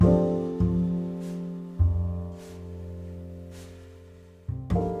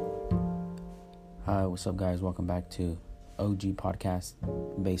Hi, what's up, guys? Welcome back to OG Podcast,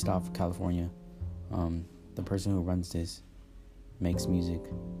 based off of California. The person who runs this makes music,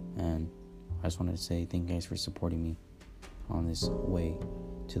 and I just wanted to say thank you guys for supporting me on this way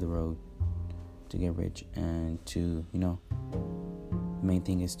to the road to get rich, and to, the main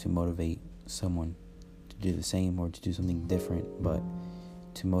thing is to motivate someone to do the same or to do something different, but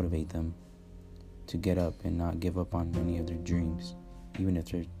to motivate them to get up and not give up on any of their dreams, even if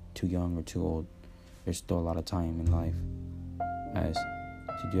they're too young or too old. There's still a lot of time in life as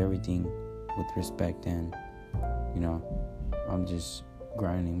to do everything with respect, and I'm just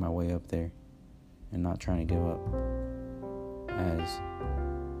grinding my way up there and not trying to give up, as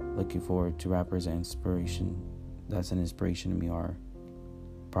looking forward to rappers and inspiration. That's an inspiration to me are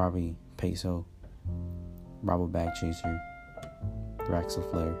probably Peso, Bravo Bag Chaser, Thraxel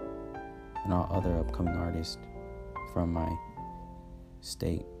Flair, and all other upcoming artists from my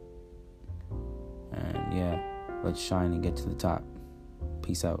state. And yeah, let's shine and get to the top.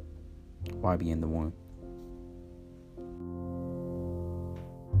 Peace out. YBN the one.